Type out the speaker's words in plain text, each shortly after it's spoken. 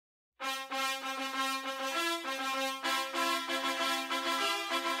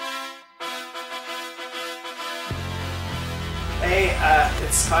today.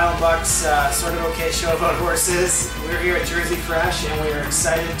 It's Kyle and Buck's sort of okay show about horses. We're here at Jersey Fresh and we're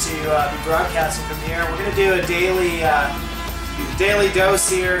excited to be broadcasting from here. We're going to do a daily dose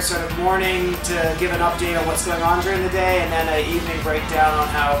here, sort of morning to give an update on what's going on during the day, and then an evening breakdown on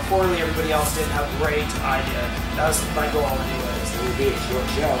how poorly everybody else did and how great I did. That was my goal anyways. It would be a short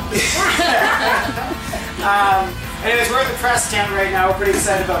show. Anyways, we're at the press tent right now. We're pretty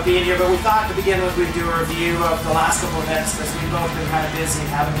excited about being here, but we thought to begin with we'd do a review of the last couple of events because we've both been kind of busy and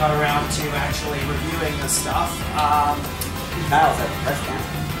haven't got around to actually reviewing this stuff. Kyle's at the press tent.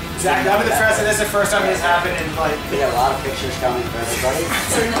 Exactly. I'm at the press, and this is the first time this happened in like... We got a lot of pictures coming for everybody.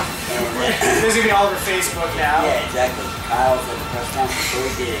 This is going to be all over Facebook now. Yeah, exactly. Kyle's at the press tent before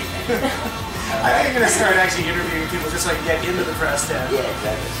we did anything. I think I'm going to start actually interviewing people just so I can get into the press tent. Yeah,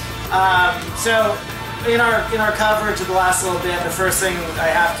 exactly. So, in our coverage of the last little bit, the first thing I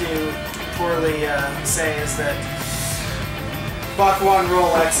have to poorly say is that Buck won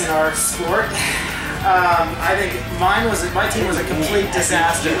Rolex in our sport. I think my team was a complete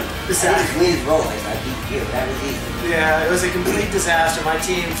disaster. Win Rolex, I beat you. That was easy. Yeah, it was a complete disaster. My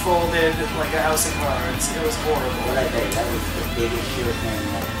team folded like a house of cards. It was horrible. What I bet that was the biggest sure thing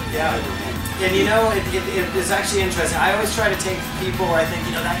that ever win. And you know, it's actually interesting. I always try to take people where I think,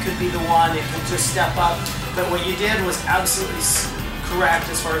 you know, that could be the one, it could just step up. But what you did was absolutely correct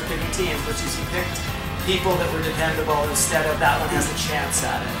as far as picking teams, which is you picked people that were dependable instead of that one has a chance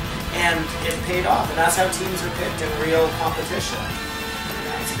at it. And it paid off, and that's how teams are picked in real competition. You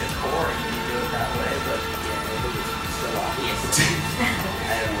know, it's a bit boring when you do it that way, but yeah, I think it's so obvious.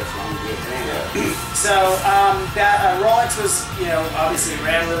 I don't know what's wrong with you. Anyway. So that Rolex was, you know, obviously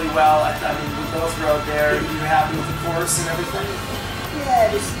ran really well. I mean, we both rode there. You were happy with the course and everything? Yeah,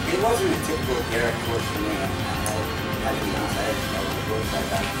 it wasn't a typical Garrett course for me. I had to be honest. I didn't know the course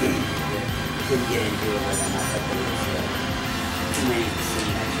like that. Couldn't get into it. I thought there was too many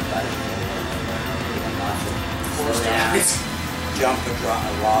scene exercises. Lots of slow down, jump a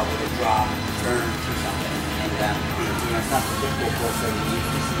log with a drop, turn or something. And you know, it's not the typical course that you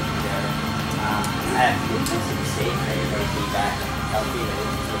usually see there. I had good sense of the state. Everybody came back healthy. They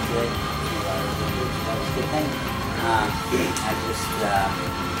looked good. That was a good thing. I just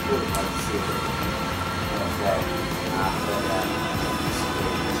really like to see it go.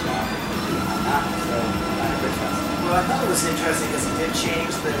 Well, I thought it was interesting because it did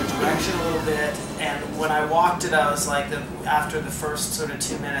change the direction a little bit, and when I walked it, I was like, after the first sort of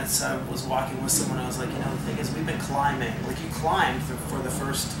 2 minutes, I was walking with someone, I was like, you know, the thing is, we've been climbing. Like, you climbed for the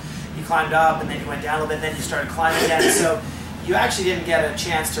first, you climbed up, and then you went down a little bit, and then you started climbing again, so you actually didn't get a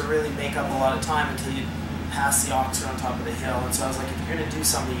chance to really make up a lot of time until you passed the Oxford on top of the hill, and so I was like, if you're going to do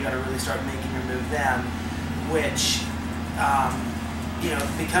something, you got to really start making your move then, which, you know,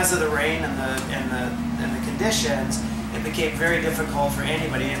 because of the rain and the conditions, it became very difficult for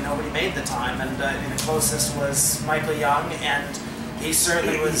anybody, and nobody made the time. And I mean, the closest was Michael Young, and he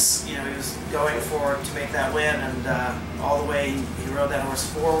certainly was, you know, he was going to make that win, and all the way he rode that horse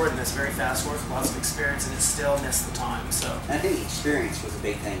forward, and this very fast horse, lots of experience, and it still missed the time. So and I think experience was a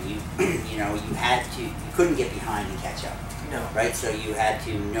big thing. You know, you couldn't get behind and catch up. No. Right. So you had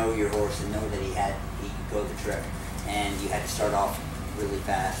to know your horse and know that he could go the trip, and you had to start off really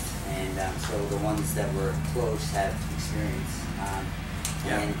fast. And so the ones that were close had experience,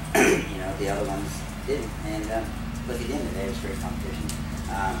 and you know, the other ones didn't. And but at the end of the day, it was great competition.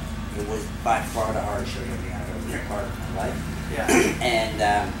 It was by far the hardest show I've ever been a part of in my life. Yeah. And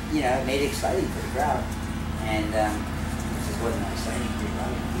you know, it made it exciting for the crowd. And this just wasn't that exciting for the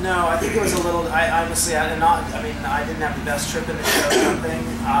crowd. No, I think it was a little. I honestly, I didn't have the best trip in the show or something,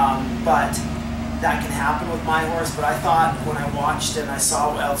 but that can happen with my horse. But I thought when I watched it and I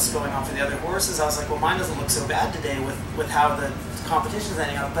saw what else was going on for the other horses, I was like, well, mine doesn't look so bad today with how the competition's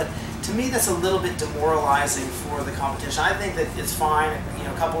ending up. But to me, that's a little bit demoralizing for the competition. I think that it's fine, you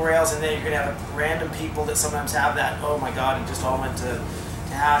know, a couple rails, and then you're going to have random people that sometimes have that, oh my God, it just all went to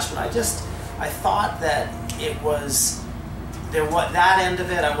hash. But I thought that it was, that end of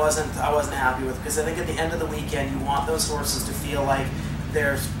it I wasn't happy with, because I think at the end of the weekend you want those horses to feel like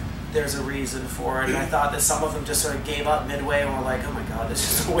there's a reason for it, and I thought that some of them just sort of gave up midway and were like, oh my God, this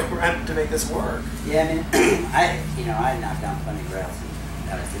is the way we're having to make this work. Yeah, I mean, I knocked down plenty of rails,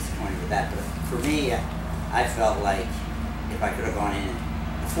 and I was disappointed with that, but for me, I felt like if I could have gone in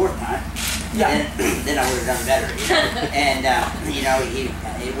the fourth time, then I would have done better, you know? And, you know,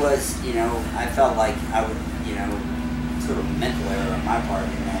 it was, you know, I felt like I would, you know, sort of a mental error on my part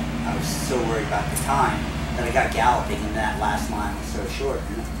in that I was so worried about the time that I got galloping, and that last line was so short.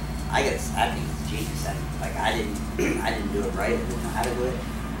 And I think it's genius. I didn't do it right. I didn't know how to do it,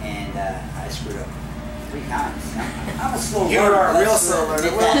 and I screwed up. 3 times. I'm a slow learner. You are a real slow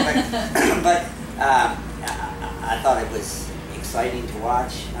learner. But I thought it was exciting to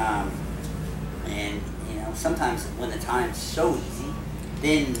watch. And, you know, sometimes when the time's so easy,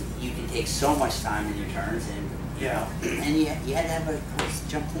 then you can take so much time in your turns, and yeah, and you had to have a horse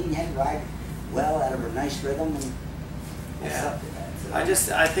jump clean, you had to ride well out of a nice rhythm, and yeah.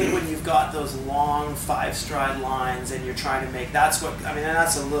 So. I think when you've got those long 5-stride lines and you're trying to make, that's what, I mean, and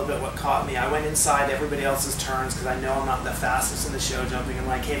that's a little bit what caught me. I went inside everybody else's turns because I know I'm not the fastest in the show jumping, and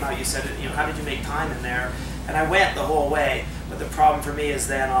when I came out you said, you know, how did you make time in there? And I went the whole way, but the problem for me is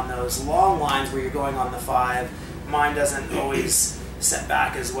then on those long lines where you're going on the 5, mine doesn't always set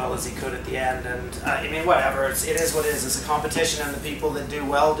back as well as he could at the end, and I mean, whatever, it is what it is. It's a competition, and the people that do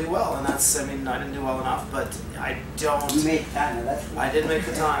well, and that's, I mean, I didn't do well enough, but I don't... You made time, that's cool. I did make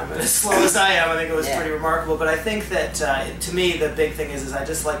the time, and as slow as I am, I think it was pretty remarkable, but I think that, to me, the big thing is I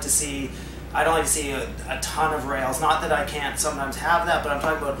just like to see, I don't like to see a ton of rails, not that I can't sometimes have that, but I'm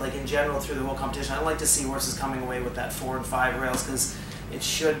talking about, like, in general, through the whole competition, I don't like to see horses coming away with that 4 and 5 rails, because it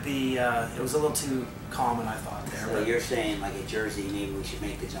should be, it was a little too common, I thought, there. So you're saying, like at Jersey, maybe we should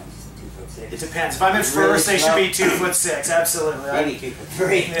make the jumps 2'6"? It depends. If I'm in first, they should be 2'6", absolutely. Maybe 2'3", yeah. for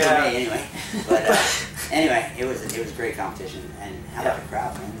me, anyway. But anyway, it was a great competition, and how about the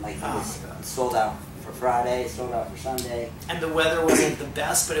crowd, man? Like, it was sold out for Friday, sold out for Sunday. And the weather wasn't the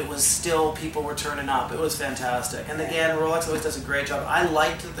best, but it was still, people were turning up. It was fantastic. And again, Rolex always does a great job. I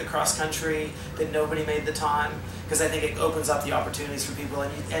liked the cross country, that nobody made the time, because I think it opens up the opportunities for people,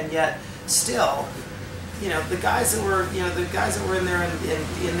 and yet still, you know, the guys that were in there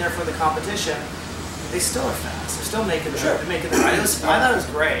in there for the competition, they still are fast. They're still making the ride. I thought it was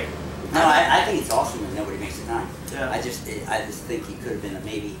great. No, I think it's awesome that nobody makes the time. Yeah. I just think he could have been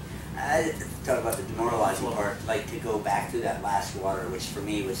maybe. Talk about the demoralizing part, like to go back through that last water, which for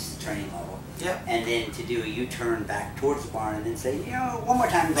me was training level. Yep. And then to do a U-turn back towards the barn and then say, you know, one more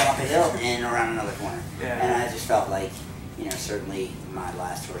time to go up a hill and around another corner. Yeah. And I just felt like, you know, certainly my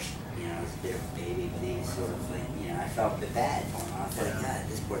last horse, you know, was a bit of a baby, but he was sort of like, you know, I felt a bit bad for him. I thought, God,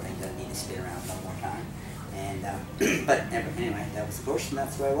 this poor thing doesn't need to spin around one more time. And but anyway, that was the course, and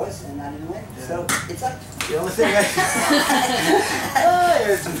that's where I was, and I didn't win. Yeah. So it's up. The only thing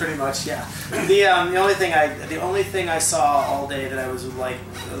it's pretty much, yeah. The only thing I saw all day that I was like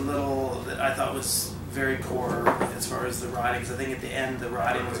a little, that I thought was very poor as far as the riding, because I think at the end the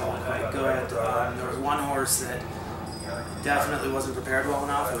riding was all quite good. There was one horse that definitely wasn't prepared well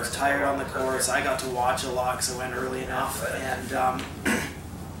enough. It was tired on the course. I got to watch a lot because I went early enough, and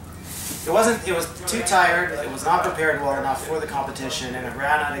it was too tired, it was not prepared well enough for the competition, and it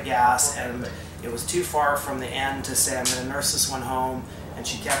ran out of gas, and it was too far from the end to say, I'm going to nurse this one home, and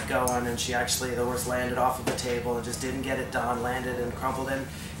she kept going, and the horse landed off of the table and just didn't get it done, landed and crumpled in.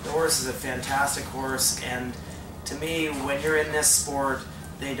 The horse is a fantastic horse, and to me, when you're in this sport,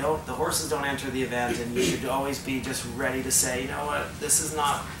 the horses don't enter the event, and you should always be just ready to say, you know what, this isn't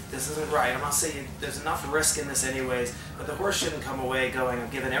right. I'm not saying there's enough risk in this anyways, but the horse shouldn't come away going,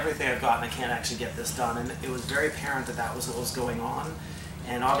 I've given everything I've got and I can't actually get this done. And it was very apparent that that was what was going on.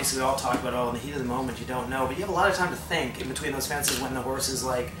 And obviously we all talk about, oh, in the heat of the moment you don't know, but you have a lot of time to think in between those fences when the horse is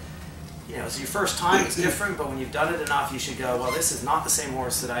like, you know, it's your first time, it's different, but when you've done it enough, you should go, well, this is not the same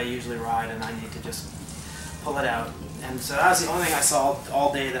horse that I usually ride, and I need to just pull it out. And so that was the only thing I saw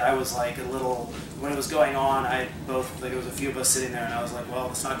all day that I was like a little, when it was going on, there was a few of us sitting there, and I was like, well,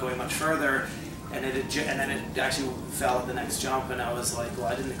 it's not going much further, and then it actually fell at the next jump, and I was like, well,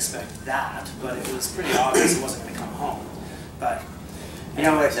 I didn't expect that, but it was pretty obvious it wasn't going to come home. But you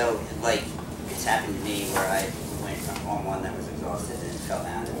know what, though, like, it's happened to me where I went on one that was exhausted and fell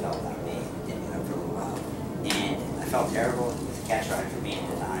down and fell down me and didn't get up for a little while, and I felt terrible. It was a catch ride for me at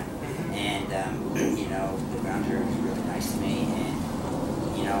the time. And, you know, the grounder was really nice to me,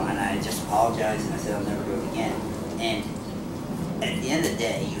 and, you know, and I just apologized, and I said I'll never do it again. And at the end of the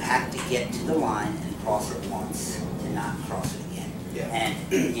day, you have to get to the line and cross it once to not cross it again. Yeah.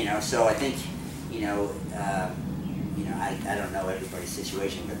 And, you know, so I think, you know, I don't know everybody's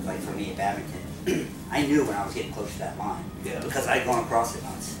situation, but like for me at Badminton, I knew when I was getting close to that line, because I'd gone across it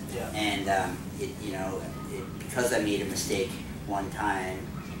once. Yeah. And, because I made a mistake one time,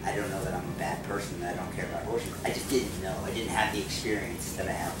 I don't know that I'm a bad person, that I don't care about horses. I just didn't know. I didn't have the experience that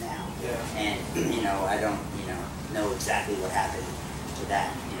I have now. Yeah. And, you know, I don't, know exactly what happened with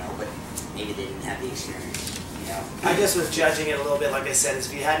that, but maybe they didn't have the experience, I just was judging it a little bit, like I said,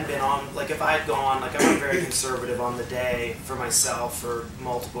 if you hadn't been on, like if I had gone, like I'm very conservative on the day for myself for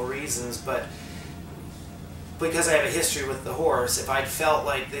multiple reasons, but because I have a history with the horse, if I felt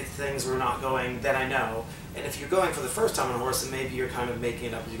like the things were not going, then I know. And if you're going for the first time on a horse, then maybe you're kind of making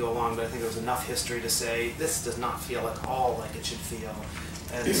it up as you go along. But I think there was enough history to say this does not feel at all like it should feel,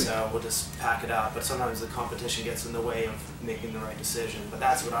 and so we'll just pack it up. But sometimes the competition gets in the way of making the right decision. But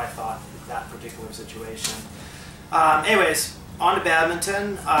that's what I thought in that particular situation. Anyways, on to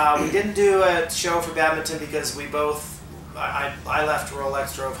badminton. We didn't do a show for badminton because we both. I left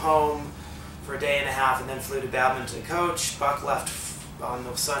Rolex, drove home for a day and a half, and then flew to badminton coach. Buck left on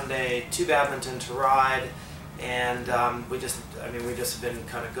the Sunday to badminton to ride, and we just have been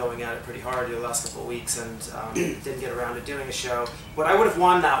kind of going at it pretty hard the last couple of weeks, and didn't get around to doing a show. But I would have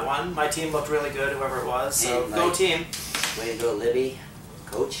won that one. My team looked really good, whoever it was. So go team. Way to go, Libby,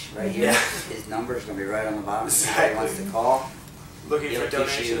 coach, right here. Yeah. His number's gonna be right on the bottom. Exactly. If anybody wants to call. Looking for He'll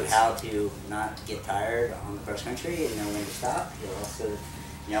teach you donations. how to not get tired on the cross country and know when to stop. He'll also,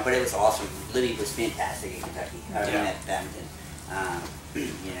 you know, but it was awesome. Libby was fantastic in Kentucky. I mean, at badminton.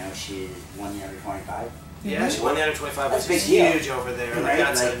 You know, she won the under 25. Yeah, she won the under 25, which That's is a big huge over there. Like, Right?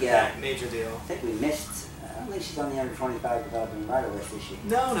 that's Like, a major deal. I think we missed. I don't think she's on the under 25 developing rider list, is she?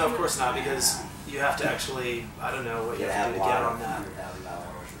 No, of course not, because you have to actually, I don't know what you have to do to get on that. $100,000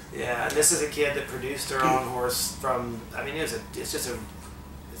 horses. Yeah, and this is a kid that produced her own horse from. I mean, it's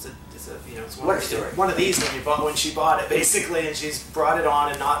What a story. one of these when she bought it basically, and she's brought it on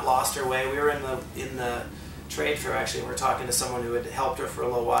and not lost her way. We were in the trade fair actually. We were talking to someone who had helped her for a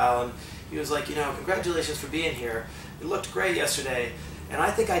little while, and he was like, you know, congratulations for being here. It looked great yesterday, and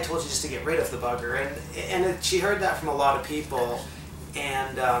I think I told you just to get rid of the bugger. And she heard that from a lot of people.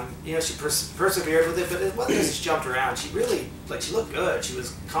 And you know, she persevered with it, but it wasn't just jumped around. She really, she looked good. She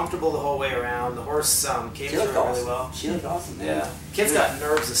was comfortable the whole way around. The horse came through really well. She looked awesome, man. Yeah, kid's got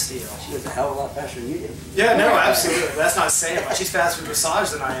nerves of steel. She was a hell of a lot faster than you did. Yeah, no, absolutely. That's not saying much. She's faster in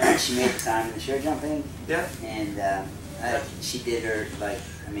dressage than I am. She made the time in the show jumping. Yeah. And she did her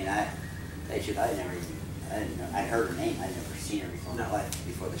I mean, I didn't know. I'd heard her name. I'd never seen her before in my life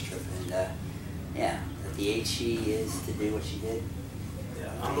before this trip. And yeah, at the age she is to do what she did.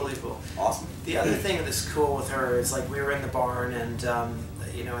 Unbelievable. Awesome. The other thing that's cool with her is like we were in the barn, and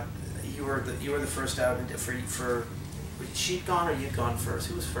you know, you were the first out for she'd gone or you'd gone first.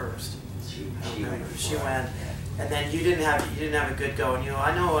 Who was first? She went, and then you didn't have a good go. And you know,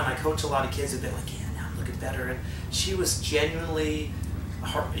 I know, and I coach a lot of kids who've been like, yeah, now I'm looking better. And she was genuinely,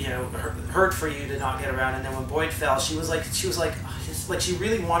 hurt for you to not get around. And then when Boyd fell, she was like, she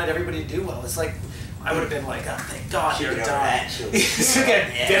really wanted everybody to do well. It's like. I would have been like, oh, thank God you're done. You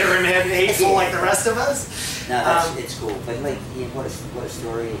get bitter and hateful like the rest of us. No, it's cool. But like, you know, what a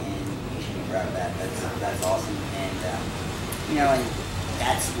story, and you should be proud of that. That's awesome, and you know, and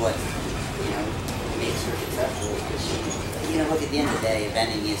that's what makes her successful. Because she, look, at the end of the day,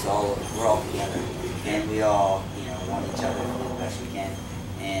 eventing is we're all together, and we all want each other to do the best we can,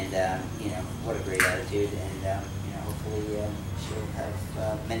 and what a great attitude, and hopefully. She'll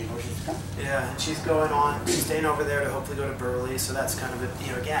have many horses to come. Yeah, and she's she's staying over there to hopefully go to Burley, so that's kind of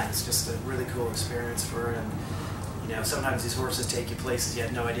again, it's just a really cool experience for her. And sometimes these horses take you places you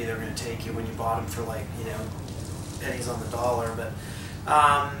had no idea they were going to take you when you bought them for pennies on the dollar. But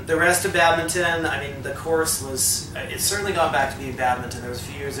the rest of badminton, I mean, the course it's certainly gone back to being badminton. There was a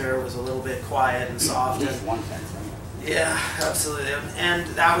few years there it was a little bit quiet and soft. At least one fence. Yeah, absolutely. And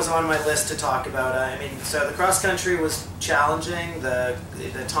that was on my list to talk about. I mean, so the cross country was challenging. The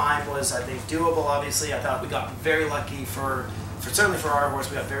time was, I think, doable. Obviously, I thought we got very lucky certainly for our horse.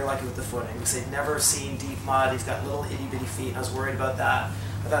 We got very lucky with the footing because they'd never seen deep mud. He's got little itty bitty feet, and I was worried about that.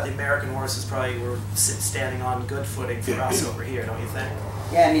 I thought the American horses probably were standing on good footing for us over here. Don't you think?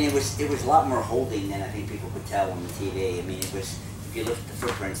 Yeah, I mean, it was a lot more holding than I think people could tell on the TV. I mean, it was. If you look at the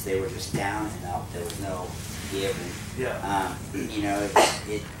footprints, they were just down and up. There was no give. Yeah.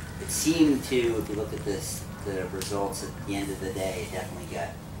 It seemed to, if you look at the results at the end of the day,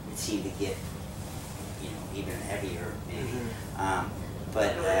 it seemed to get, even heavier maybe.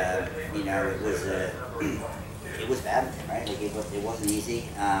 It was badminton, right? Like it wasn't easy.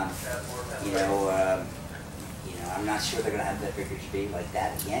 I'm not sure they're gonna have that vigor speed like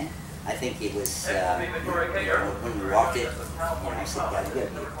that again. I think it was, when we walked it, I said, God, you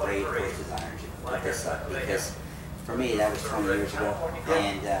gotta be a great horse designer to put this up, because for me, that was 20 years ago,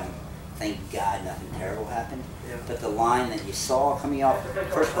 and thank God nothing terrible happened. Yeah. But the line that you saw coming off,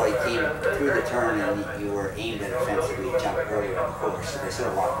 first of all, you came through the turn and you were aimed at a fence that we jumped earlier in the course. So they sort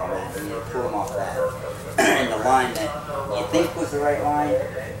of locked on that, and you had to pull them off that. And the line that you think was the right line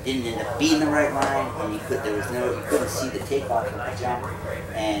didn't end up being the right line, and you couldn't see the takeoff of the jump,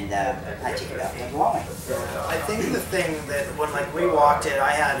 and I took it out the long way. I think the thing that when we walked it,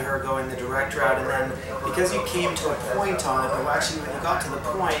 I had her going the direct route, and then because you came to a point on it, but actually when you got to the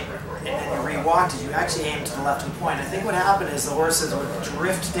point and then you re-walked it, you actually aimed to the left of the point. I think what happened is the horses would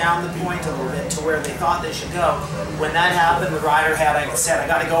drift down the point a little bit to where they thought they should go. When that happened, the rider had said, I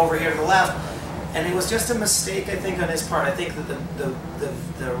got to go over here to the left. And it was just a mistake, I think, on his part. I think that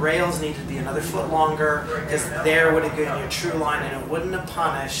the rails needed to be another foot longer, because there would have given you a true line, and it wouldn't have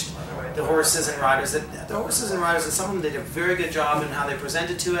punished the horses and riders. Some of them did a very good job in how they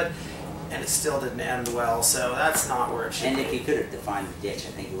presented to it, and it still didn't end well. So that's not where it should be. And if you could have defined the ditch,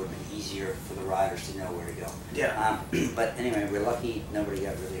 I think it would have been easier for the riders to know where to go. Yeah. But anyway, we're lucky nobody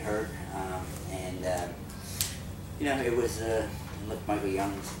got really hurt, you know, it was. Look, Michael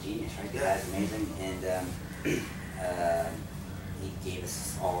Young was a genius, right? The guy's amazing, and he gave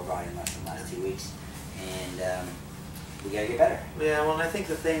us all a riding lesson the last 2 weeks, and we gotta get better. Yeah, well, and I think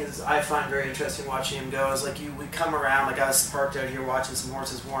the thing is I find very interesting watching him go is we come around, I was parked out here watching some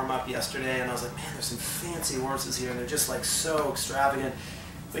horses warm up yesterday, and I was like, man, there's some fancy horses here, and they're just so extravagant.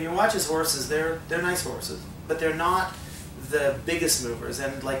 When you watch his horses, they're nice horses, but they're not the biggest movers.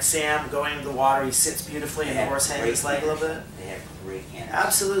 And like Sam going into the water, he sits beautifully and the horse hangs his leg a little bit. They have great hands.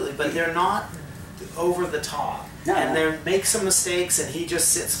 Absolutely, but they're not over the top. No, and they make some mistakes, and he just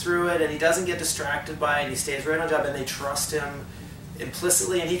sits through it, and he doesn't get distracted by it, and he stays right on job, and they trust him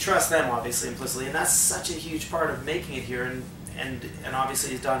implicitly, and he trusts them obviously implicitly, and that's such a huge part of making it here. And obviously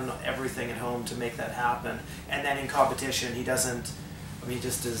he's done everything at home to make that happen. And then in competition, he doesn't. I mean, he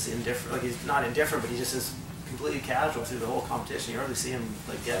just is indifferent. Like, he's not indifferent, but he just is completely casual through the whole competition. You hardly see him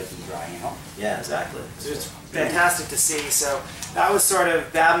get. Like he's riding home. Yeah, exactly. It's fantastic to see. So that was sort of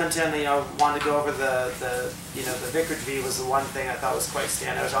badminton. You know, wanted to go over the Vicarage V was the one thing I thought was quite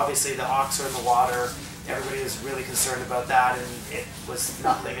standout. Obviously, the ox are in the water. Everybody was really concerned about that, and it was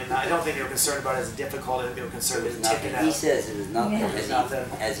nothing. And I don't think they were concerned about it as difficult. I think they were concerned with tipping out. He says it was nothing, Yeah.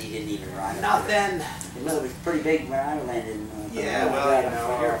 as he didn't even ride it. Nothing. It was pretty big when I landed. Yeah, well, you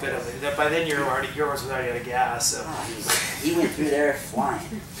know, you're a bit of a, by then yours was already out of gas. So. He went through there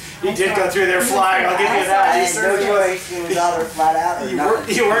flying. He did go through there flying. I'll give you that. He no choice. It was either flat out or you weren't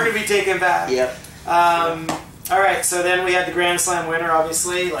going to be taken back. Yep. All right. So then we had the Grand Slam winner.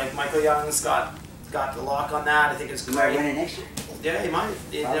 Obviously, like Michael Young's got the lock on that. I think it's great. He might win it next year. Yeah, he might.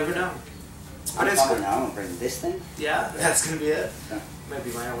 You never know. I'm coming now. I'm gonna bring this thing. Yeah, that's gonna be it. Yeah. Might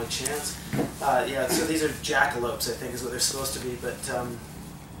be my only chance. Yeah. So these are jackalopes, I think, is what they're supposed to be. But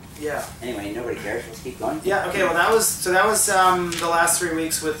yeah. Anyway, nobody cares. Let's keep going. Yeah. Okay. Well, that was the last 3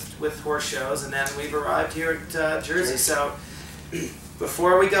 weeks with horse shows, and then we've arrived here at Jersey. So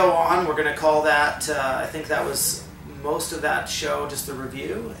before we go on, we're gonna call that. I think that was most of that show, just a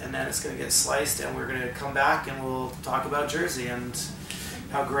review, and then it's going to get sliced, and we're going to come back and we'll talk about Jersey and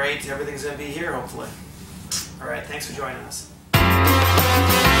how great everything's going to be here, hopefully. All right, thanks for joining us.